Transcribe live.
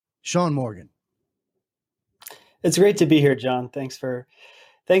Sean Morgan. It's great to be here, John. Thanks for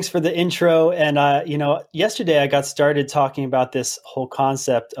the intro. And yesterday I got started talking about this whole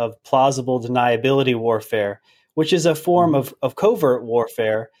concept of plausible deniability warfare, which is a form of covert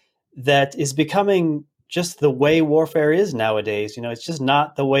warfare that is becoming just the way warfare is nowadays. It's just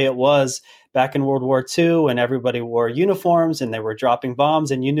not the way it was back in World War II when everybody wore uniforms and they were dropping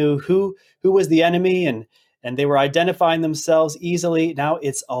bombs and you knew who was the enemy and they were identifying themselves easily. Now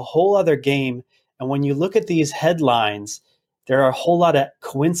it's a whole other game. And when you look at these headlines, there are a whole lot of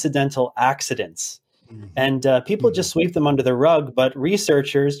coincidental accidents. And people just sweep them under the rug, but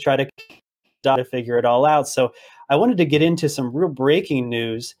researchers try to figure it all out. So I wanted to get into some real breaking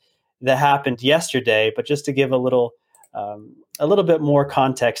news that happened yesterday, but just to give a little bit more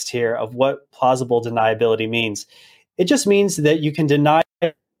context here of what plausible deniability means. It just means that you can deny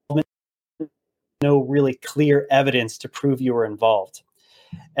no really clear evidence to prove you were involved.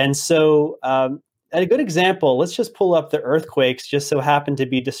 And so a good example, let's just pull up the earthquakes just so happen to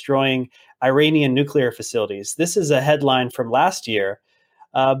be destroying Iranian nuclear facilities. This is a headline from last year,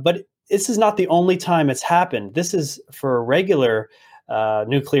 but this is not the only time it's happened. This is for regular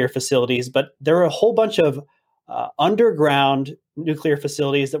nuclear facilities, but there are a whole bunch of underground nuclear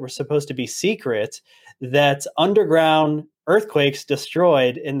facilities that were supposed to be secret that underground earthquakes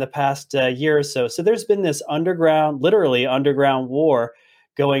destroyed in the past year or so. So there's been this literally underground war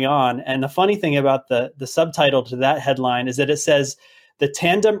going on. And the funny thing about the subtitle to that headline is that it says, the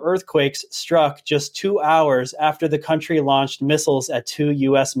tandem earthquakes struck just 2 hours after the country launched missiles at 2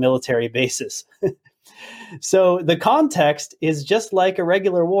 U.S. military bases. So the context is just like a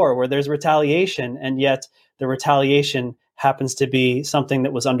regular war where there's retaliation, and yet the retaliation happens to be something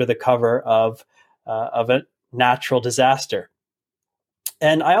that was under the cover of a natural disaster.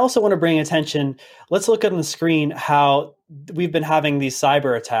 And I also want to bring attention, let's look on the screen how we've been having these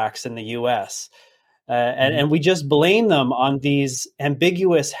cyber attacks in the US. And we just blame them on these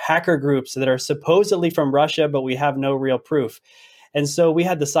ambiguous hacker groups that are supposedly from Russia, but we have no real proof. And so we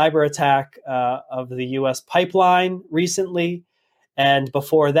had the cyber attack of the US pipeline recently. And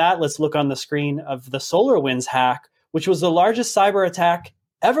before that, let's look on the screen of the SolarWinds hack, which was the largest cyber attack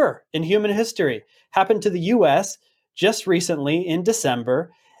ever in human history. Happened to the US just recently in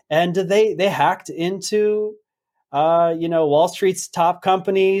December, and they hacked into Wall Street's top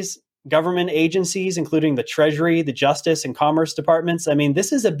companies, government agencies, including the Treasury, the Justice, and Commerce departments. I mean,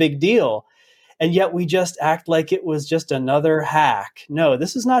 this is a big deal, and yet we just act like it was just another hack. No,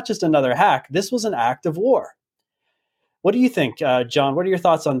 this is not just another hack. This was an act of war. What do you think, John? What are your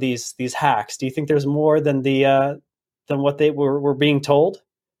thoughts on these hacks? Do you think there's more than what they were being told?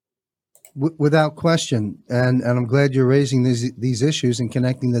 Without question, and I'm glad you're raising these issues and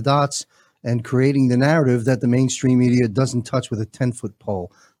connecting the dots and creating the narrative that the mainstream media doesn't touch with a 10-foot pole.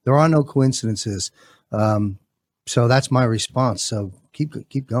 There are no coincidences, so that's my response. So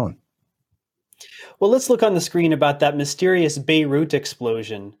keep going. Well, let's look on the screen about that mysterious Beirut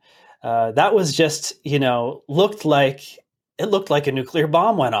explosion. That was just looked like a nuclear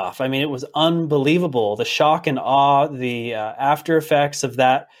bomb went off. I mean, it was unbelievable. The shock and awe, the after effects of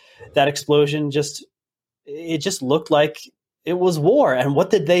that explosion, it just looked like it was war. And what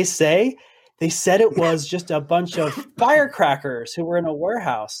did they say? They said it was just a bunch of firecrackers who were in a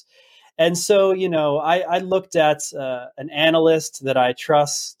warehouse. And so, I looked at an analyst that I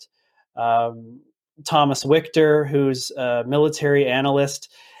trust, Thomas Wichter, who's a military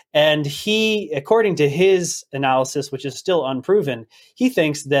analyst. And he, according to his analysis, which is still unproven, he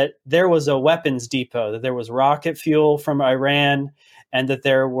thinks that there was a weapons depot, that there was rocket fuel from Iran, and that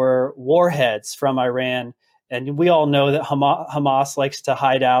there were warheads from Iran. And we all know that Hamas likes to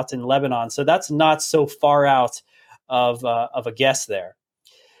hide out in Lebanon. So that's not so far out of a guess there.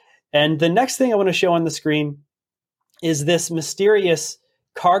 And the next thing I want to show on the screen is this mysterious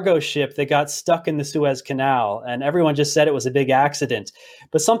cargo ship that got stuck in the Suez Canal. And everyone just said it was a big accident.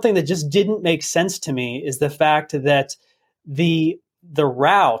 But something that just didn't make sense to me is the fact that the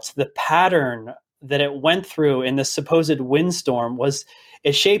route, the pattern that it went through in the supposed windstorm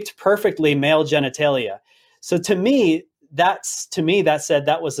it shaped perfectly male genitalia. So to me that said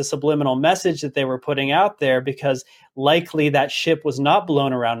that was a subliminal message that they were putting out there, because likely that ship was not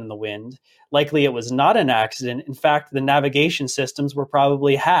blown around in the wind. Likely it was not an accident. In fact, the navigation systems were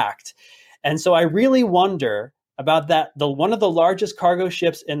probably hacked. And so I really wonder about that. One of the largest cargo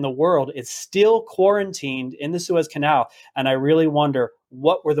ships in the world is still quarantined in the Suez Canal. And I really wonder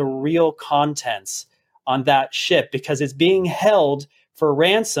what were the real contents on that ship, because it's being held for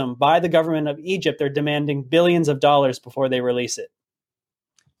ransom by the government of Egypt. They're demanding billions of dollars before they release it.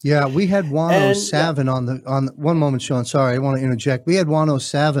 Yeah, we had Juan And yeah, O'Savin on one moment, Sean. Sorry, I want to interject. We had Juan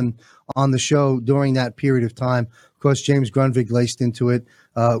O'Savin on the show during that period of time. Of course, James Grunvig laced into it,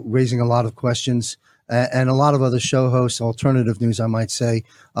 raising a lot of questions, and a lot of other show hosts, alternative news, I might say,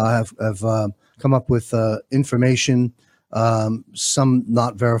 have come up with information. Some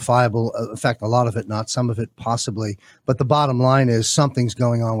not verifiable. In fact, a lot of it not. Some of it possibly. But the bottom line is something's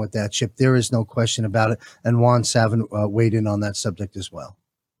going on with that ship. There is no question about it. And Juan Savin weighed in on that subject as well.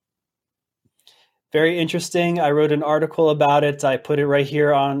 very interesting. I wrote an article about it. I put it right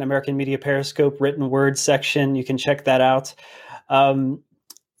here on American Media Periscope written word section. You can check that out.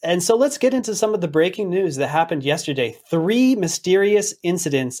 And so let's get into some of the breaking news that happened yesterday. 3 mysterious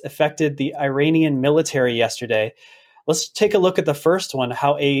incidents affected the Iranian military yesterday. Let's take a look at the first one,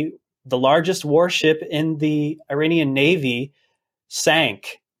 how the largest warship in the Iranian Navy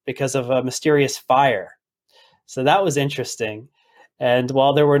sank because of a mysterious fire. So that was interesting. And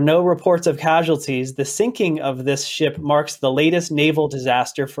while there were no reports of casualties, the sinking of this ship marks the latest naval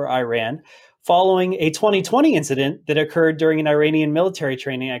disaster for Iran, following a 2020 incident that occurred during an Iranian military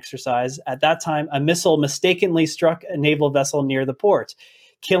training exercise. At that time, a missile mistakenly struck a naval vessel near the port,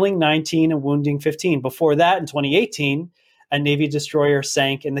 killing 19 and wounding 15. Before that, in 2018, a Navy destroyer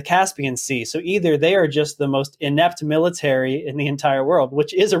sank in the Caspian Sea. So either they are just the most inept military in the entire world,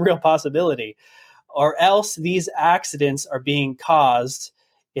 which is a real possibility, or else these accidents are being caused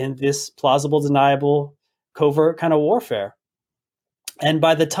in this plausible, deniable, covert kind of warfare. And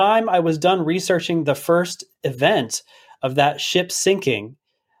by the time I was done researching the first event of that ship sinking,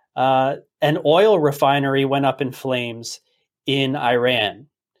 an oil refinery went up in flames in Iran.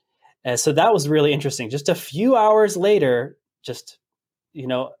 And so that was really interesting. Just a few hours later,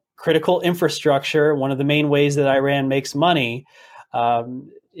 critical infrastructure, one of the main ways that Iran makes money,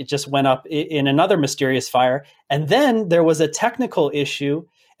 it just went up in another mysterious fire. And then there was a technical issue,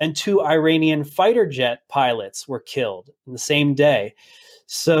 and 2 Iranian fighter jet pilots were killed in the same day.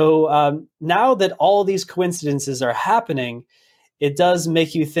 So now that all these coincidences are happening, it does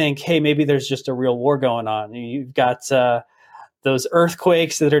make you think, hey, maybe there's just a real war going on. You've got those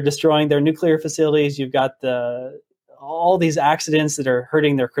earthquakes that are destroying their nuclear facilities. You've got all these accidents that are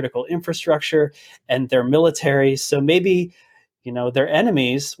hurting their critical infrastructure and their military. So maybe, their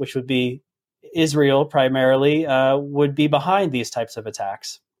enemies, which would be Israel primarily, would be behind these types of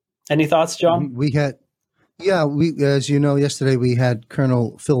attacks. Any thoughts, John? As you know, yesterday we had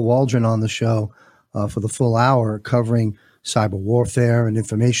Colonel Phil Waldron on the show for the full hour covering cyber warfare and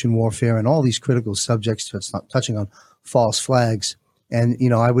information warfare and all these critical subjects, touching on false flags. And,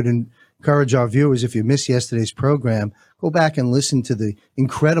 I would encourage our viewers, if you missed yesterday's program, go back and listen to the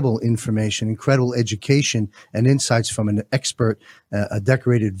incredible information, incredible education and insights from an expert, a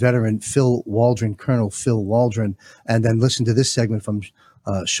decorated veteran, Colonel Phil Waldron, and then listen to this segment from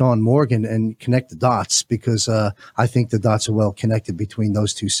Sean Morgan and connect the dots, because I think the dots are well connected between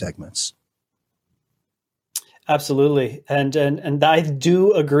those 2 segments. Absolutely. And I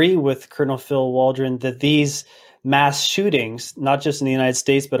do agree with Colonel Phil Waldron that these mass shootings, not just in the United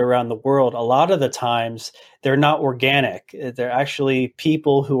States, but around the world, a lot of the times they're not organic. They're actually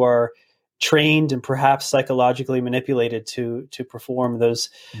people who are trained and perhaps psychologically manipulated to perform those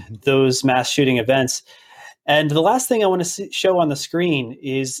mass shooting events. And the last thing I want to show on the screen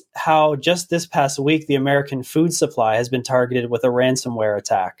is how just this past week, the American food supply has been targeted with a ransomware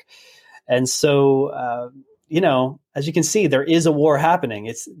attack. And so, as you can see, there is a war happening.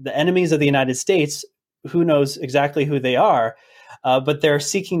 It's the enemies of the United States. Who knows exactly who they are, but they're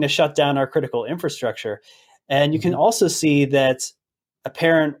seeking to shut down our critical infrastructure. And you can also see that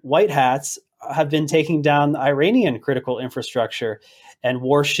apparent white hats have been taking down Iranian critical infrastructure and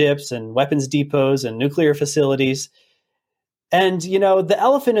warships and weapons depots and nuclear facilities. And, the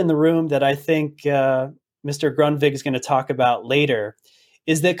elephant in the room that I think Mr. Grunvig is going to talk about later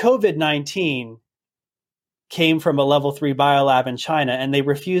is that COVID-19 came from a level 3 biolab in China, and they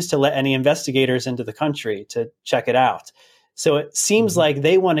refused to let any investigators into the country to check it out. So it seems like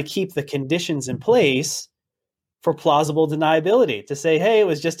they want to keep the conditions in place for plausible deniability, to say, hey, it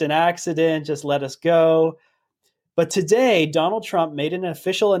was just an accident, just let us go. But today, Donald Trump made an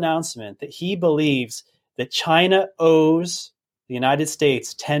official announcement that he believes that China owes the United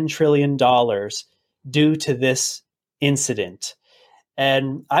States $10 trillion due to this incident.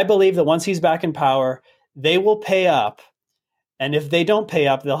 And I believe that once he's back in power, they will pay up. And if they don't pay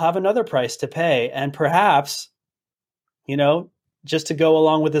up, they'll have another price to pay. And perhaps, just to go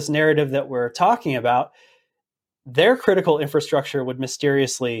along with this narrative that we're talking about, their critical infrastructure would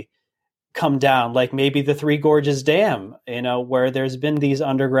mysteriously come down, like maybe the Three Gorges Dam, where there's been these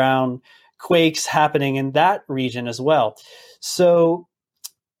underground quakes happening in that region as well. So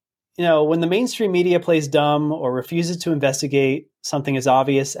when the mainstream media plays dumb or refuses to investigate something as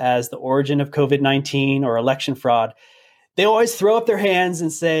obvious as the origin of COVID-19 or election fraud, they always throw up their hands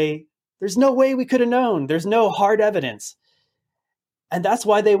and say, there's no way we could have known. There's no hard evidence. And that's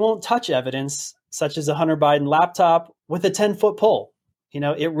why they won't touch evidence such as a Hunter Biden laptop with a 10-foot pole.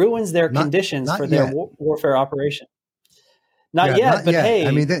 It ruins their conditions for their warfare operation. Not yet, but hey.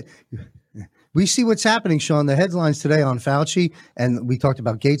 I mean, we see what's happening, Sean. The headlines today on Fauci, and we talked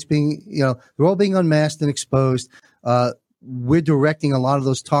about Gates being, they're all being unmasked and exposed. We're directing a lot of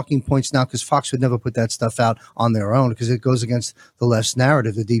those talking points now because Fox would never put that stuff out on their own because it goes against the left's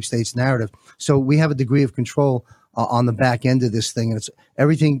narrative, the deep state's narrative. So we have a degree of control on the back end of this thing. And it's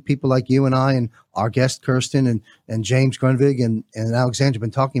everything people like you and I and our guest Kirsten and James Grunvig and Alexandra have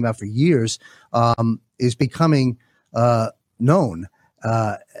been talking about for years is becoming known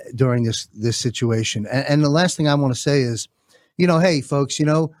during this situation. And the last thing I want to say is, hey, folks,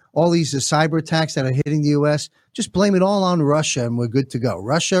 all these cyber attacks that are hitting the U.S., just blame it all on Russia and we're good to go.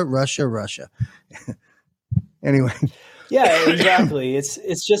 Russia. Anyway. Yeah, exactly.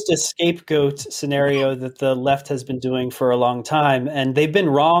 It's just a scapegoat scenario that the left has been doing for a long time. And they've been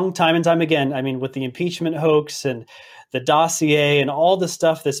wrong time and time again. I mean, with the impeachment hoax and the dossier and all the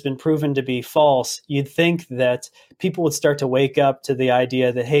stuff that's been proven to be false, you'd think that people would start to wake up to the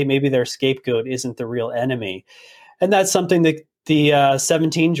idea that, hey, maybe their scapegoat isn't the real enemy. And that's something that the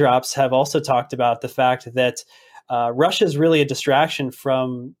 17 drops have also talked about, the fact that Russia is really a distraction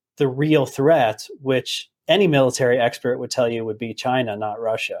from the real threat, which any military expert would tell you would be China, not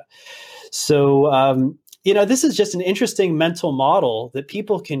Russia. So, this is just an interesting mental model that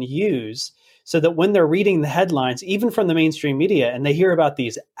people can use so that when they're reading the headlines, even from the mainstream media, and they hear about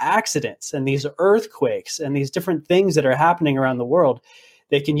these accidents and these earthquakes and these different things that are happening around the world,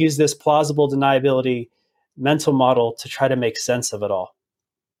 they can use this plausible deniability mental model to try to make sense of it all.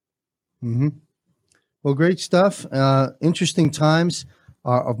 Mm-hmm. Well, great stuff. Interesting times.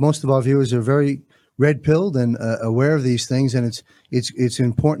 Most of our viewers are very red-pilled and aware of these things, and it's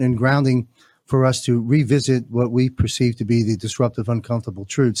important and grounding for us to revisit what we perceive to be the disruptive, uncomfortable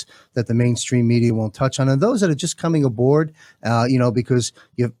truths that the mainstream media won't touch on. And those that are just coming aboard, because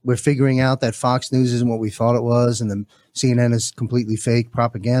we're figuring out that Fox News isn't what we thought it was, and the CNN is completely fake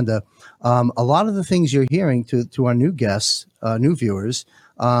propaganda. A lot of the things you're hearing to our new guests, new viewers,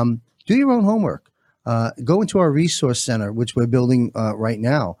 do your own homework. Go into our resource center, which we're building right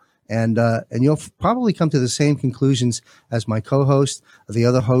now. And you'll probably come to the same conclusions as my co-host, the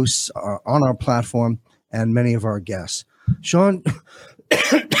other hosts are on our platform, and many of our guests. Sean,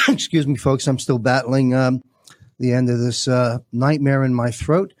 excuse me, folks, I'm still battling the end of this nightmare in my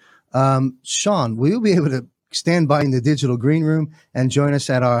throat. Sean, will you be able to stand by in the digital green room and join us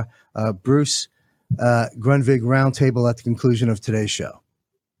at our Bruce Grunvig roundtable at the conclusion of today's show?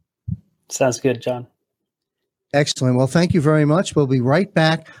 Sounds good, John. Excellent. Well, thank you very much. We'll be right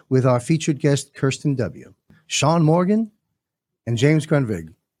back with our featured guest, Kirsten W., Sean Morgan, and James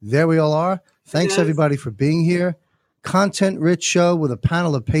Grunvig. There we all are. Thanks, everybody, for being here. Content-rich show with a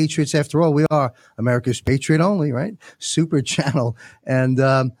panel of patriots. After all, we are America's Patriot only, right? Super channel. And,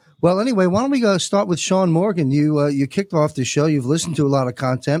 anyway, why don't we go start with Sean Morgan? You kicked off the show. You've listened to a lot of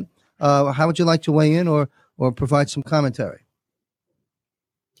content. How would you like to weigh in or provide some commentary?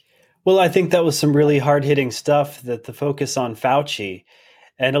 Well, I think that was some really hard-hitting stuff, that the focus on Fauci.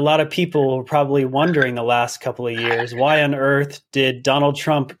 And a lot of people were probably wondering the last couple of years, why on earth did Donald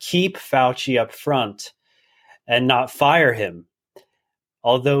Trump keep Fauci up front and not fire him?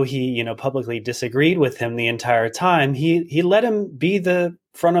 Although he, publicly disagreed with him the entire time, he let him be the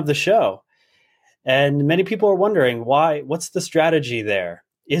front of the show. And many people are wondering why. What's the strategy there?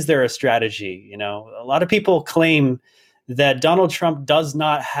 Is there a strategy? A lot of people claim that Donald Trump does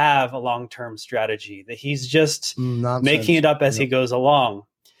not have a long-term strategy, that he's just making it up as he goes along.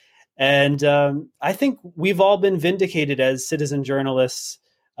 And I think we've all been vindicated as citizen journalists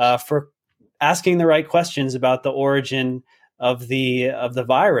for asking the right questions about the origin of the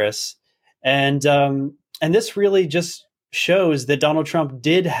virus. And this really just shows that Donald Trump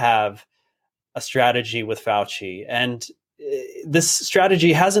did have a strategy with Fauci. And this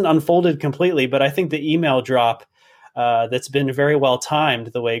strategy hasn't unfolded completely, but I think the email drop that's been very well timed,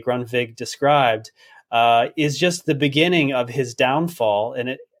 the way Grunvig described, is just the beginning of his downfall. And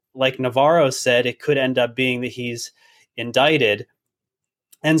it, like Navarro said, it could end up being that he's indicted.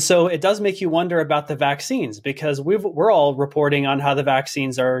 And so it does make you wonder about the vaccines, because we're all reporting on how the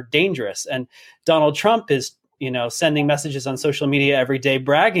vaccines are dangerous. And Donald Trump is, sending messages on social media every day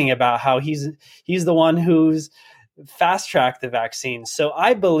bragging about how he's the one who's fast-tracked the vaccine. So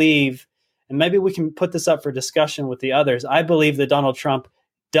I believe, and maybe we can put this up for discussion with the others, I believe that Donald Trump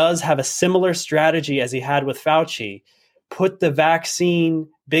does have a similar strategy as he had with Fauci. Put the vaccine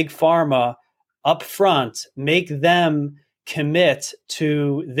big pharma up front, make them commit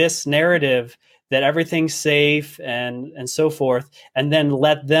to this narrative that everything's safe and so forth, and then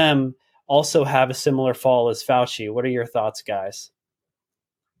let them also have a similar fall as Fauci. What are your thoughts, guys?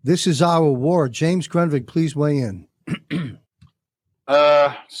 This is our war. James Grunwig, please weigh in.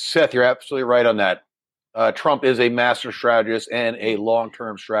 Seth, you're absolutely right on that. Trump is a master strategist and a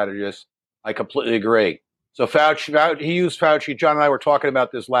long-term strategist. I completely agree. So Fauci, he used Fauci. John and I were talking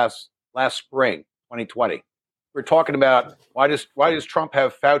about this last spring, 2020. We're talking about why does Trump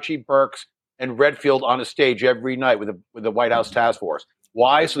have Fauci, Birx, and Redfield on a stage every night with the White House task force?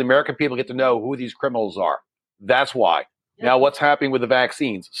 Why? So the American people get to know who these criminals are. That's why. Yep. Now, what's happening with the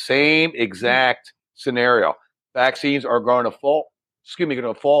vaccines? Same exact scenario. Vaccines are going to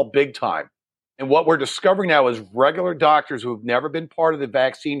fall big time. And what we're discovering now is regular doctors who've never been part of the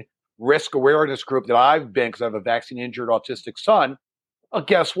vaccine risk awareness group that I've been, because I have a vaccine-injured autistic son. Well,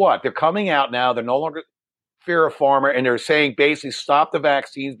 guess what? They're coming out now. They're no longer fear of pharma, and they're saying basically stop the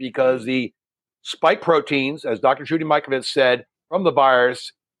vaccines because the spike proteins, as Dr. Judy Mikovits said, from the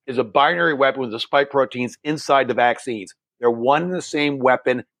virus is a binary weapon with the spike proteins inside the vaccines. They're one and the same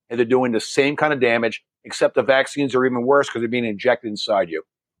weapon, and they're doing the same kind of damage, except the vaccines are even worse because they're being injected inside you.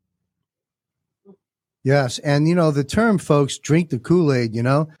 Yes. And, the term, folks, drink the Kool-Aid,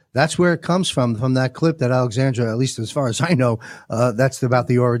 that's where it comes from that clip that Alexandra, at least as far as I know, that's about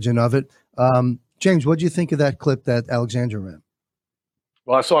the origin of it. James, what do you think of that clip that Alexandra ran?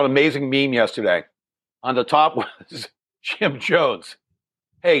 Well, I saw an amazing meme yesterday. On the top was Jim Jones.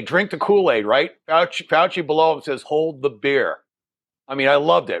 Hey, drink the Kool-Aid, right? Fauci below him says, hold the beer. I mean, I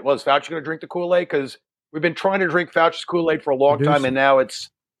loved it. Was Fauci going to drink the Kool-Aid? Because we've been trying to drink Fauci's Kool-Aid for a long time, and now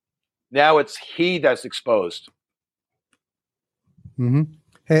it's he that's exposed. Mm-hmm.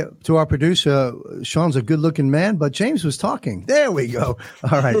 Hey, to our producer, Sean's a good-looking man, but James was talking. There we go.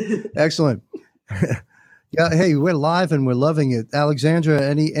 All right, excellent. Yeah, hey, we're live and we're loving it. Alexandra,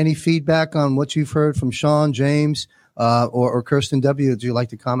 any feedback on what you've heard from Sean, James, or Kirsten W. that you'd like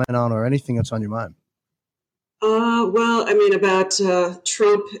to comment on, or anything that's on your mind? Well, I mean, about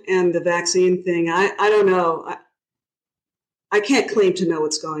Trump and the vaccine thing, I don't know. I can't claim to know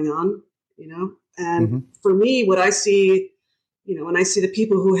what's going on, and for me, what I see, when I see the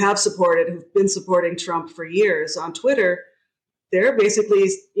people who've been supporting Trump for years on Twitter, they're basically,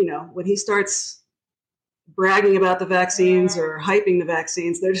 when he starts bragging about the vaccines or hyping the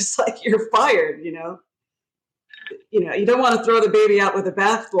vaccines, they're just like, you're fired, you don't want to throw the baby out with the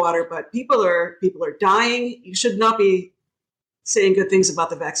bathwater, but people are dying. You should not be saying good things about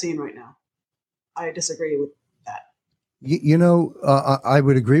the vaccine right now. I disagree with that. I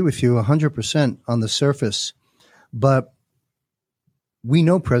would agree with you 100% on the surface, but we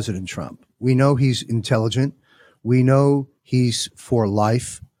know President Trump. We know he's intelligent. We know he's for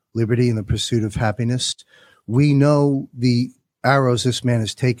life, liberty, and the pursuit of happiness. We know the arrows this man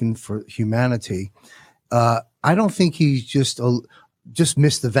has taken for humanity. I don't think he's just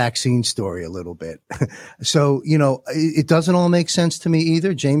missed the vaccine story a little bit. So, it doesn't all make sense to me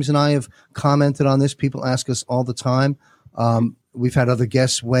either. James and I have commented on this. People ask us all the time. We've had other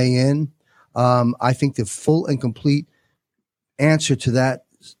guests weigh in. I think the full and complete answer to that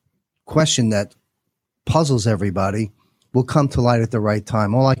question that puzzles everybody will come to light at the right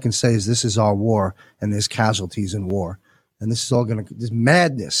time. All I can say is this is our war, and there's casualties in war. And this is all this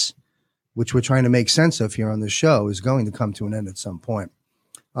madness, which we're trying to make sense of here on this show, is going to come to an end at some point.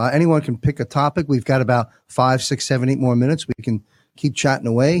 Anyone can pick a topic. We've got about 5, 6, 7, 8 more minutes. We can keep chatting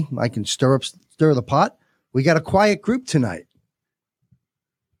away. I can stir the pot. We got a quiet group tonight.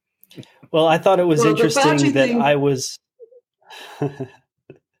 Well, I thought it was interesting that I was...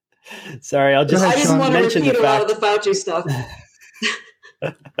 Sorry, I just want to mention repeat the fact. A lot of the Fauci stuff.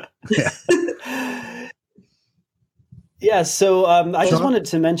 Yeah, so I just wanted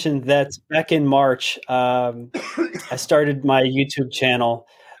to mention that back in March, I started my YouTube channel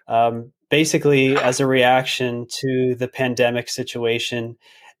basically as a reaction to the pandemic situation.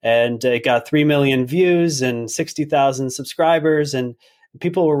 And it got 3 million views and 60,000 subscribers. And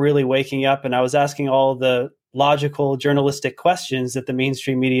people were really waking up. And I was asking all the logical journalistic questions that the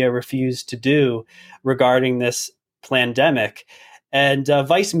mainstream media refused to do regarding this pandemic. And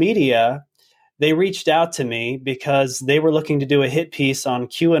Vice Media, they reached out to me because they were looking to do a hit piece on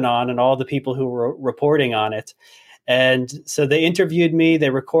QAnon and all the people who were reporting on it. And so they interviewed me,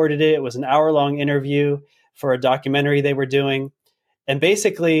 they recorded it. It was an hour-long interview for a documentary they were doing. And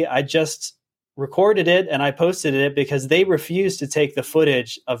basically, I just recorded it and I posted it because they refused to take the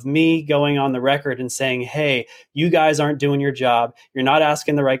footage of me going on the record and saying, hey, you guys aren't doing your job. You're not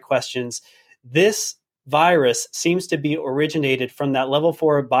asking the right questions. This virus seems to be originated from that level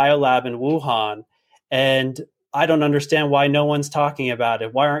 4 biolab in Wuhan. And I don't understand why no one's talking about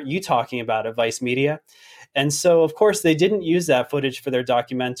it. Why aren't you talking about it, Vice Media? And so, of course, they didn't use that footage for their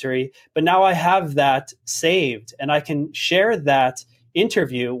documentary. But now I have that saved and I can share that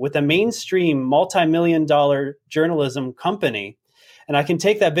interview with a mainstream multi-million-dollar journalism company. And I can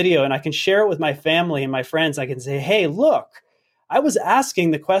take that video and I can share it with my family and my friends. I can say, hey, look, I was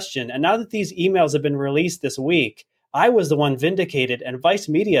asking the question. And now that these emails have been released this week, I was the one vindicated. And Vice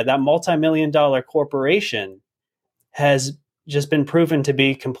Media, that multi-million-dollar corporation, has just been proven to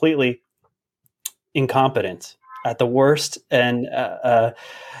be completely incompetent at the worst, and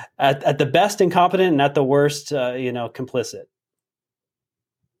at the best incompetent, and at the worst, complicit.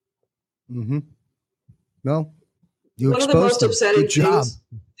 Mm-hmm. Well, you one of the most them. upsetting things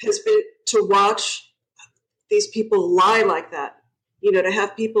has been to watch these people lie like that. To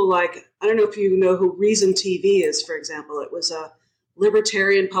have people like, I don't know if you know who Reason TV is, for example. It was a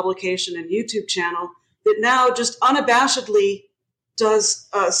libertarian publication and YouTube channel that now just unabashedly does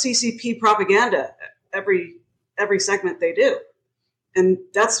CCP propaganda every segment they do, and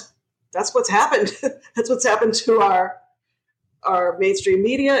that's what's happened. That's what's happened to our mainstream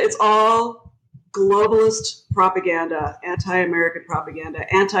media. It's all globalist propaganda, anti-American propaganda,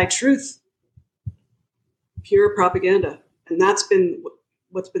 anti-truth, pure propaganda. And that's been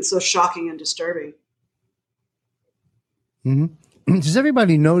what's been so shocking and disturbing. Mm-hmm. Does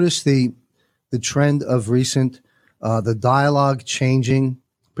everybody notice the trend of recent, the dialogue changing,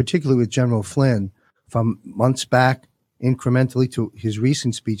 particularly with General Flynn, from months back incrementally to his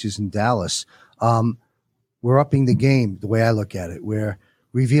recent speeches in Dallas? We're upping the game, the way I look at it. We're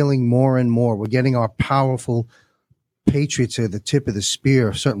revealing more and more. We're getting our powerful patriots at the tip of the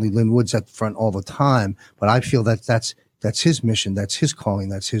spear. Certainly Lynn Wood's at the front all the time, but I feel that that's his mission, that's his calling,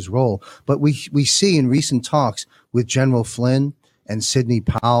 that's his role. But we see in recent talks with General Flynn and Sidney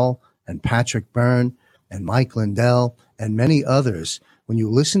Powell and Patrick Byrne and Mike Lindell and many others, when you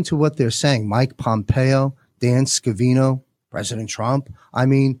listen to what they're saying, Mike Pompeo, Dan Scavino, President Trump, I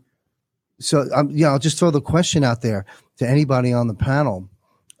mean, so I'll just throw the question out there to anybody on the panel.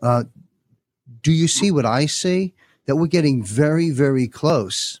 Do you see what I see? That we're getting very, very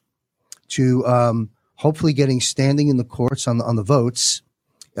close to hopefully getting standing in the courts on the votes,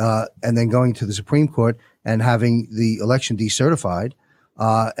 and then going to the Supreme Court and having the election decertified,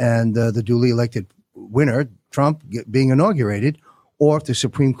 and the duly elected winner, Trump, being inaugurated, or if the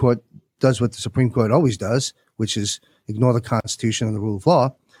Supreme Court does what the Supreme Court always does, which is ignore the Constitution and the rule of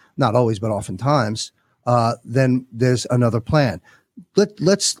law, not always, but oftentimes, then there's another plan.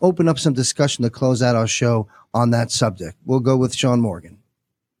 Let's open up some discussion to close out our show on that subject. We'll go with Sean Morgan.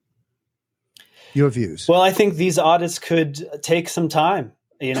 Your views. Well, I think these audits could take some time.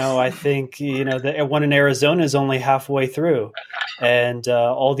 I think, the one in Arizona is only halfway through, and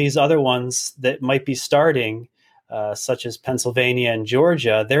all these other ones that might be starting, such as Pennsylvania and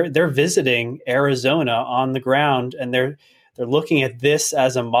Georgia, they're visiting Arizona on the ground, and they're looking at this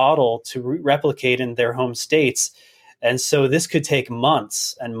as a model to replicate in their home states. And so this could take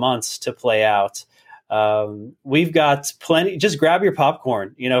months and months to play out. We've got plenty, just grab your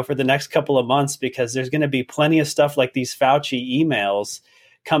popcorn, for the next couple of months, because there's going to be plenty of stuff like these Fauci emails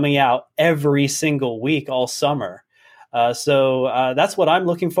coming out every single week all summer. So that's what I'm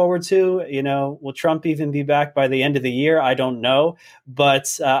looking forward to. Will Trump even be back by the end of the year? I don't know,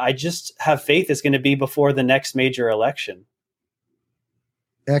 but I just have faith it's going to be before the next major election.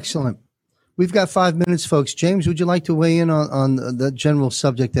 Excellent. We've got 5 minutes, folks. James, would you like to weigh in on the general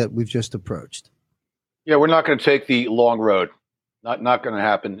subject that we've just approached? Yeah, we're not going to take the long road. Not going to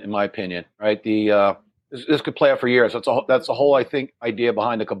happen, in my opinion. Right? This could play out for years. That's the whole, I think, idea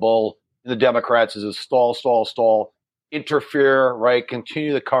behind the cabal and the Democrats is to stall, interfere, right?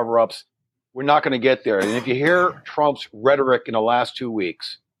 Continue the cover-ups. We're not going to get there. And if you hear Trump's rhetoric in the last 2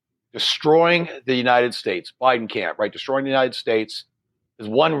 weeks, destroying the United States, Biden camp, right? Destroying the United States is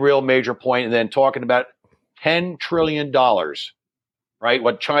one real major point, and then talking about $10 trillion, right?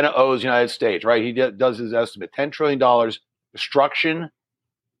 What China owes the United States, right? He does his estimate, $10 trillion destruction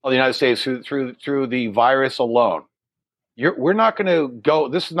of the United States through the virus alone. We're not going to go.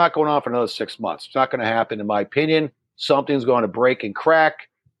 This is not going on for another 6 months. It's not going to happen, in my opinion. Something's going to break and crack.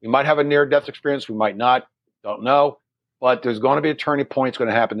 We might have a near-death experience. We might not. Don't know. But there's going to be a turning point. It's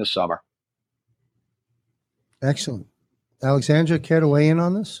going to happen this summer. Excellent. Alexandra, care to weigh in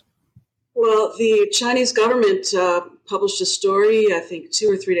on this? Well, the Chinese government published a story, I think 2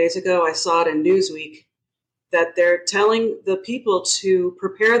 or 3 days ago. I saw it in Newsweek, that they're telling the people to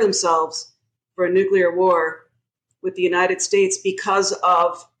prepare themselves for a nuclear war with the United States because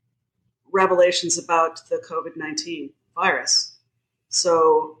of revelations about the COVID-19 virus.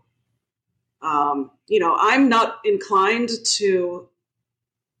 So, I'm not inclined to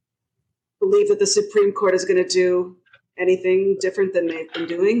believe that the Supreme Court is going to do anything different than they've been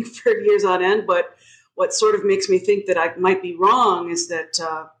doing for years on end. But what sort of makes me think that I might be wrong is that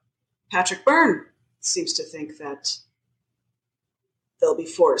Patrick Byrne seems to think that they'll be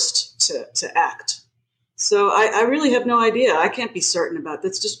forced to act. So I really have no idea. I can't be certain about that.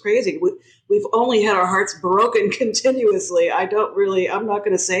 That's just crazy. We've only had our hearts broken continuously. I'm not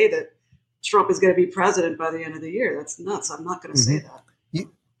going to say that Trump is going to be president by the end of the year. That's nuts. I'm not going to say that.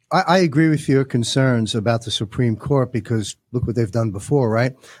 I agree with your concerns about the Supreme Court because look what they've done before,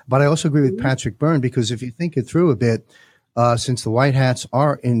 right? But I also agree with Patrick Byrne because if you think it through a bit, since the White Hats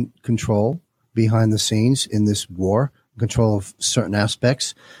are in control behind the scenes in this war, control of certain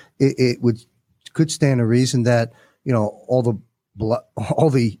aspects, it could stand a reason that all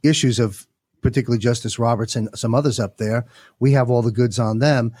the issues of particularly Justice Roberts and some others up there, we have all the goods on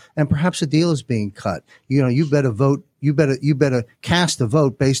them, and perhaps a deal is being cut. You better vote. You better cast a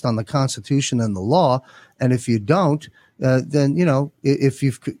vote based on the Constitution and the law. And if you don't, then if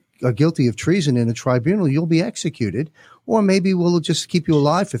you are guilty of treason in a tribunal, you'll be executed, or maybe we'll just keep you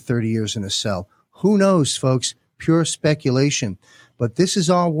alive for 30 years in a cell. Who knows, folks? Pure speculation. But this is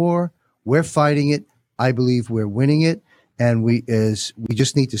our war. We're fighting it. I believe we're winning it, and we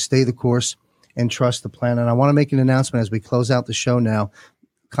just need to stay the course and trust the plan. And I want to make an announcement as we close out the show now.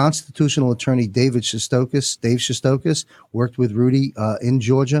 Constitutional attorney Dave Shostokis worked with Rudy in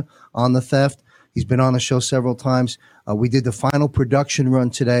Georgia on the theft. He's been on the show several times. We did the final production run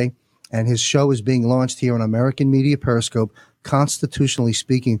today, and his show is being launched here on American Media Periscope, Constitutionally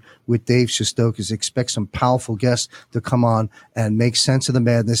Speaking, with Dave Shostokis. Expect some powerful guests to come on and make sense of the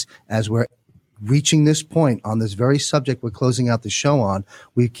madness as we're reaching this point on this very subject we're closing out the show on.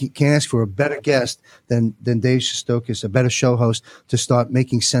 We can't ask for a better guest than Dave Shostokis, a better show host, to start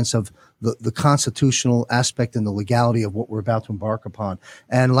making sense of the constitutional aspect and the legality of what we're about to embark upon.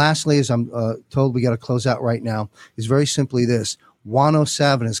 And lastly, as I'm told we got to close out right now, is very simply this. Juan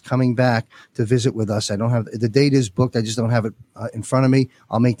Savin is coming back to visit with us. I don't have the date is booked. I just don't have it in front of me.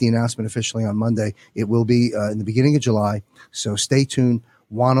 I'll make the announcement officially on Monday. It will be in the beginning of July. So stay tuned.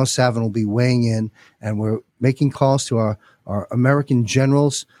 Juan Savin will be weighing in, and we're making calls to our American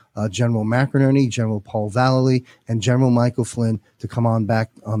generals, General McInerney, General Paul Vallely, and General Michael Flynn to come on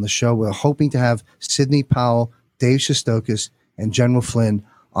back on the show. We're hoping to have Sidney Powell, Dave Shostokis, and General Flynn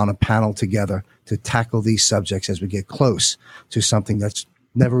on a panel together to tackle these subjects as we get close to something that's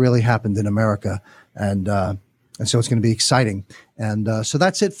never really happened in America. And so it's going to be exciting. And so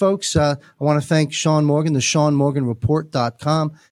that's it, folks. I want to thank Sean Morgan, the SeanMorganReport.com.